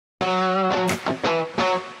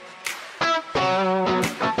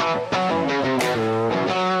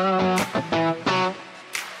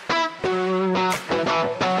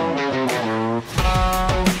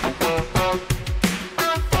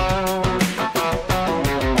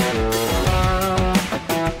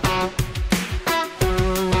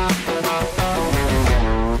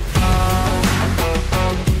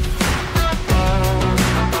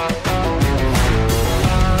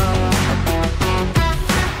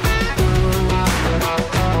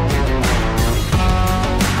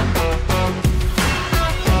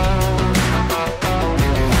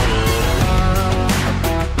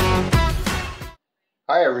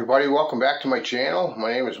everybody, welcome back to my channel.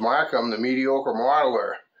 My name is Mark. I'm the Mediocre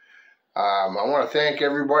Modeler. I want to thank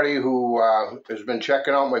everybody who has been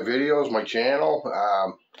checking out my videos, my channel,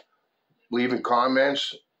 leaving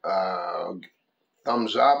comments,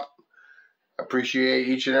 thumbs up. Appreciate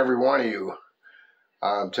each and every one of you.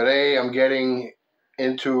 Today I'm getting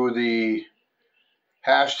into the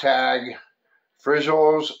hashtag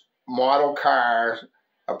Frizzle's Model Car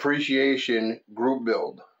Appreciation Group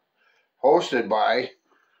Build, hosted by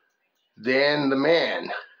Dan the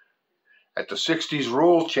Man at the 60s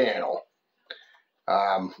Rules channel.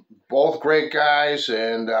 Both great guys,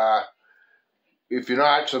 and if you're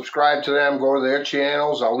not subscribed to them, go to their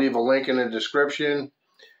channels. I'll leave a link in the description.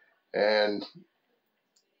 And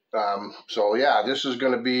so yeah, this is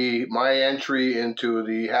going to be my entry into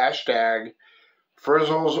the hashtag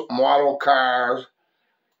Frizzle's Model Cars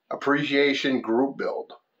Appreciation Group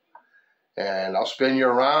Build. And I'll spin you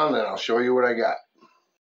around and I'll show you what I got.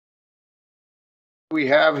 We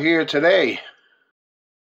have here today.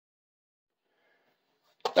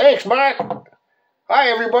 Thanks, Mark. Hi,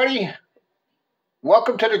 everybody.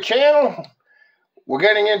 Welcome to the channel. We're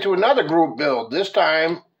getting into another group build. This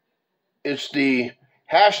time, it's the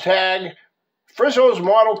hashtag Frizzle's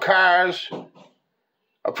Model Cars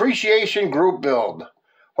Appreciation Group Build,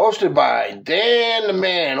 hosted by Dan the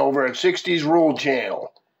Man over at 60s Rule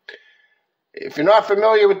channel. If you're not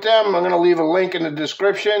familiar with them, I'm going to leave a link in the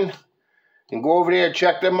description. And go over there,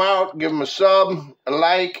 check them out, give them a sub, a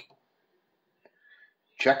like.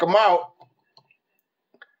 Check them out.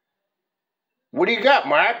 What do you got,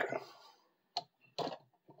 Mark?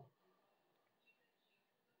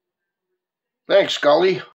 Thanks,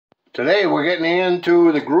 Scully. Today we're getting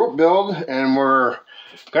into the group build, and we're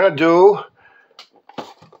going to do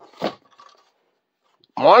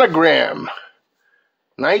Monogram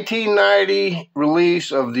 1990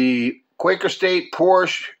 release of the Quaker State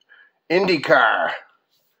Porsche IndyCar.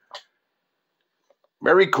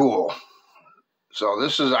 Very cool. So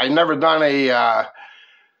this is, I've never done a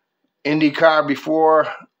IndyCar before,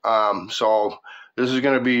 so this is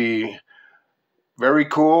going to be very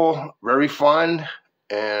cool, very fun,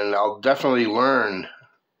 and I'll definitely learn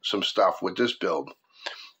some stuff with this build.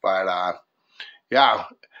 But yeah,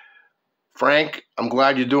 Frank, I'm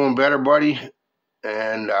glad you're doing better, buddy,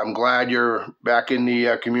 and I'm glad you're back in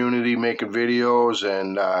the community making videos.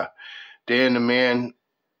 And Dan the Man,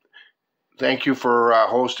 thank you for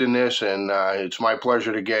hosting this, and it's my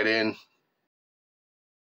pleasure to get in.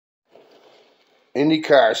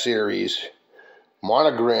 IndyCar Series,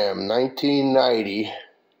 Monogram 1990,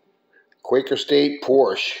 Quaker State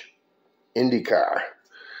Porsche IndyCar.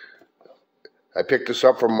 I picked this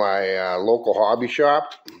up from my local hobby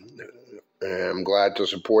shop, and I'm glad to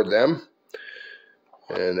support them.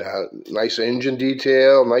 And nice engine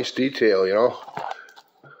detail, nice detail, you know.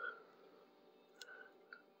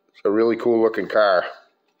 A really cool looking car.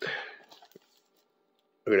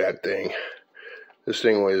 Look at that thing. This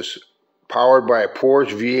thing was powered by a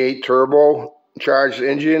Porsche V8 turbo charged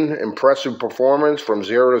engine. Impressive performance from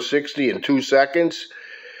 0 to 60 in 2 seconds,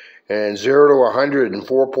 and 0 to 100 in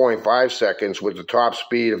 4.5 seconds with the top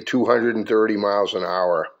speed of 230 miles an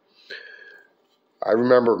hour. I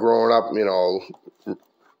remember growing up, you know,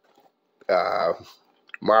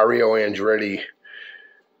 Mario Andretti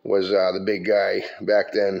was the big guy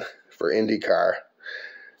back then for IndyCar.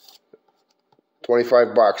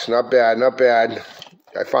 25 bucks, not bad, not bad.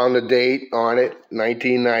 I found the date on it,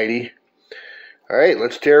 1990. All right,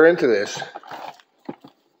 let's tear into this.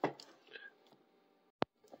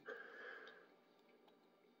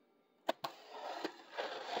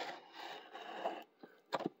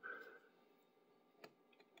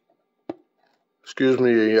 Excuse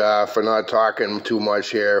me for not talking too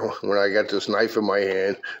much here when I got this knife in my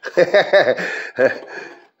hand. I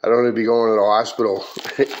don't need to be going to the hospital.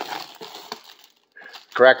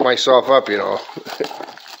 Crack myself up, you know.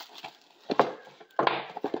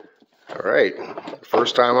 All right,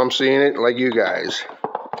 first time I'm seeing it like you guys.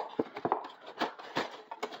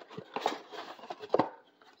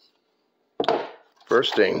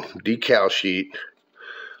 First thing, decal sheet.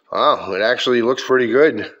 Wow, it actually looks pretty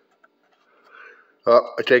good.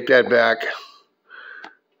 Oh, I take that back.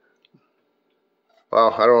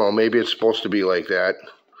 Well, I don't know, maybe it's supposed to be like that.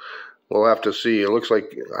 We'll have to see. It looks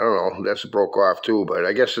like, I don't know, that's broke off too, but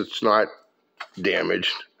I guess it's not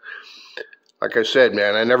damaged. Like I said,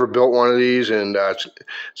 man, I never built one of these, and it's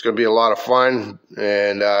going to be a lot of fun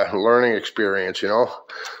and learning experience, you know.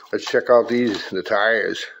 Let's check out the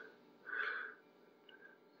tires.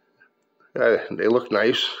 They look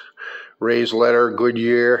nice. Raised letter,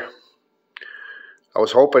 Goodyear. I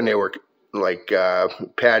was hoping they were like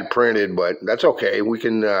pad printed, but that's okay. We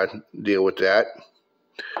can deal with that.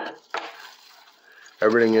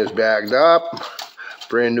 Everything is bagged up.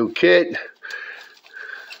 Brand new kit.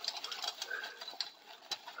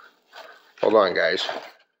 Hold on, guys.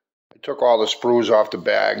 I took all the sprues off the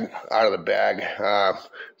bag, out of the bag.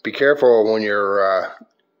 Be careful when you're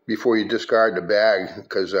before you discard the bag,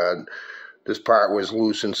 because this part was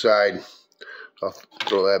loose inside. I'll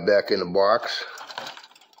throw that back in the box.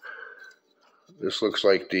 This looks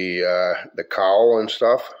like the cowl and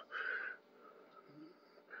stuff.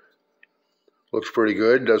 Looks pretty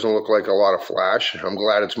good. Doesn't look like a lot of flash. I'm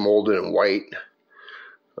glad it's molded in white.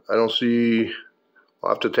 I don't see... I'll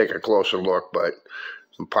have to take a closer look, but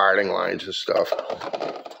some parting lines and stuff.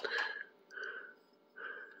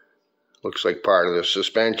 Looks like part of the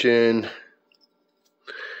suspension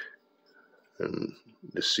and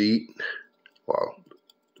the seat. Well,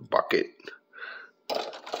 the bucket.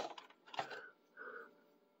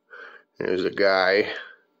 There's a guy,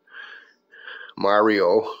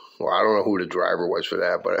 Mario. Well, I don't know who the driver was for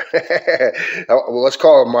that, but well, let's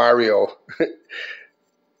call him Mario.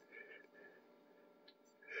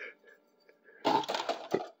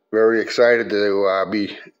 Very excited to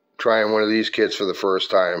be trying one of these kits for the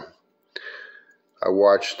first time. I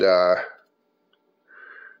watched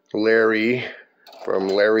Larry from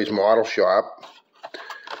Larry's Model Shop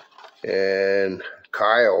and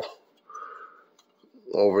Kyle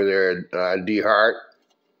over there at D Hart.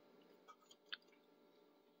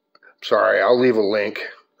 Sorry, I'll leave a link.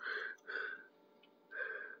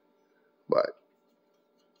 But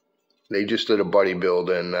they just did a buddy build,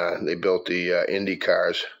 and they built the Indy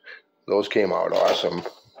cars. Those came out awesome.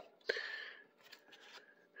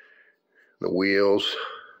 The wheels.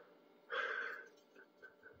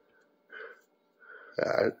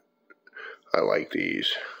 I like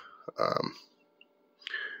these.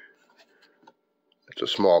 It's a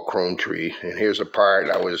small chrome tree. And here's a part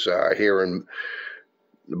I was hearing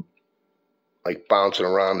like bouncing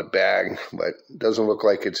around the bag, but it doesn't look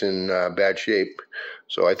like it's in bad shape.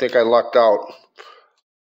 So I think I lucked out.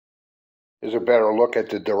 Here's a better look at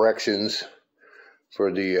the directions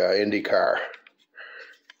for the Indy car.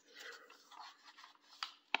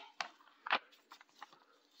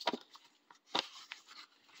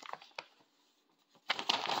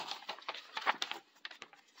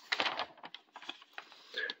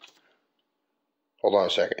 Hold on a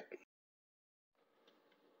second.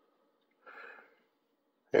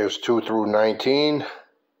 Here's 2 through 19.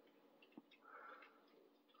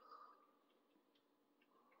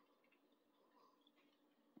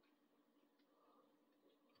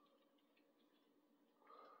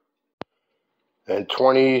 And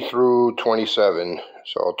 20 through 27.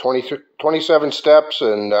 So 27 steps,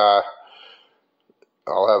 and I'll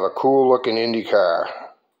have a cool looking Indy car.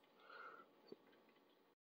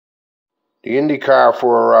 The Indy car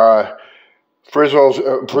for Frizzle's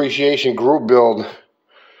Appreciation Group build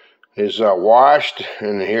is washed,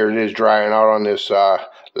 and here it is drying out on this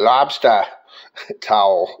lobster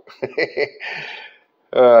towel.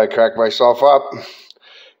 I cracked myself up.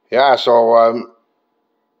 Yeah, so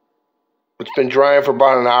it's been drying for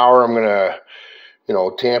about an hour. I'm gonna,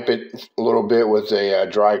 tamp it a little bit with a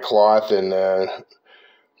dry cloth and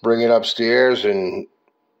bring it upstairs and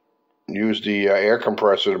use the air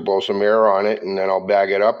compressor to blow some air on it, and then I'll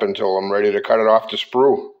bag it up until I'm ready to cut it off the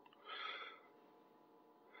sprue.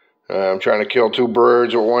 I'm trying to kill 2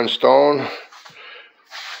 birds with 1 stone.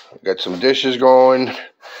 Got some dishes going,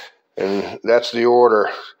 and that's the order.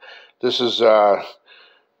 This is going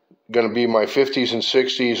to be my 50s and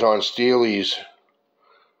 60s on Steely's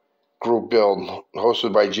group build,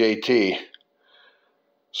 hosted by JT.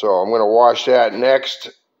 So I'm going to wash that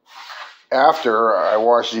next, after I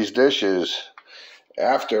wash these dishes,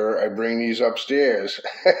 after I bring these upstairs.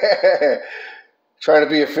 Trying to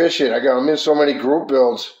be efficient. I'm in so many group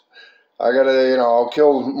builds. I gotta, I'll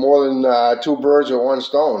kill more than 2 birds with 1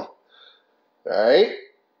 stone. Alright?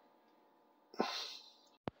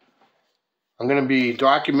 I'm going to be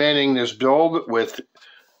documenting this build with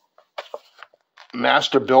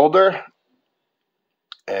Master Builder.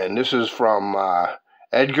 And this is from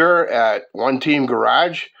Edgar at One Team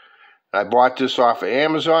Garage. I bought this off of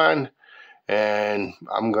Amazon. And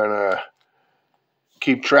I'm going to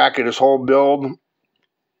keep track of this whole build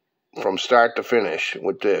from start to finish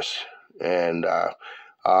with this. And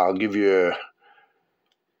I'll give you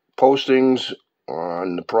postings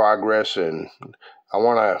on the progress. And I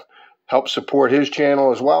want to help support his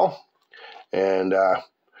channel as well, and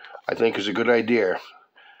I think it's a good idea.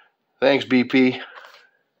 Thanks, BP.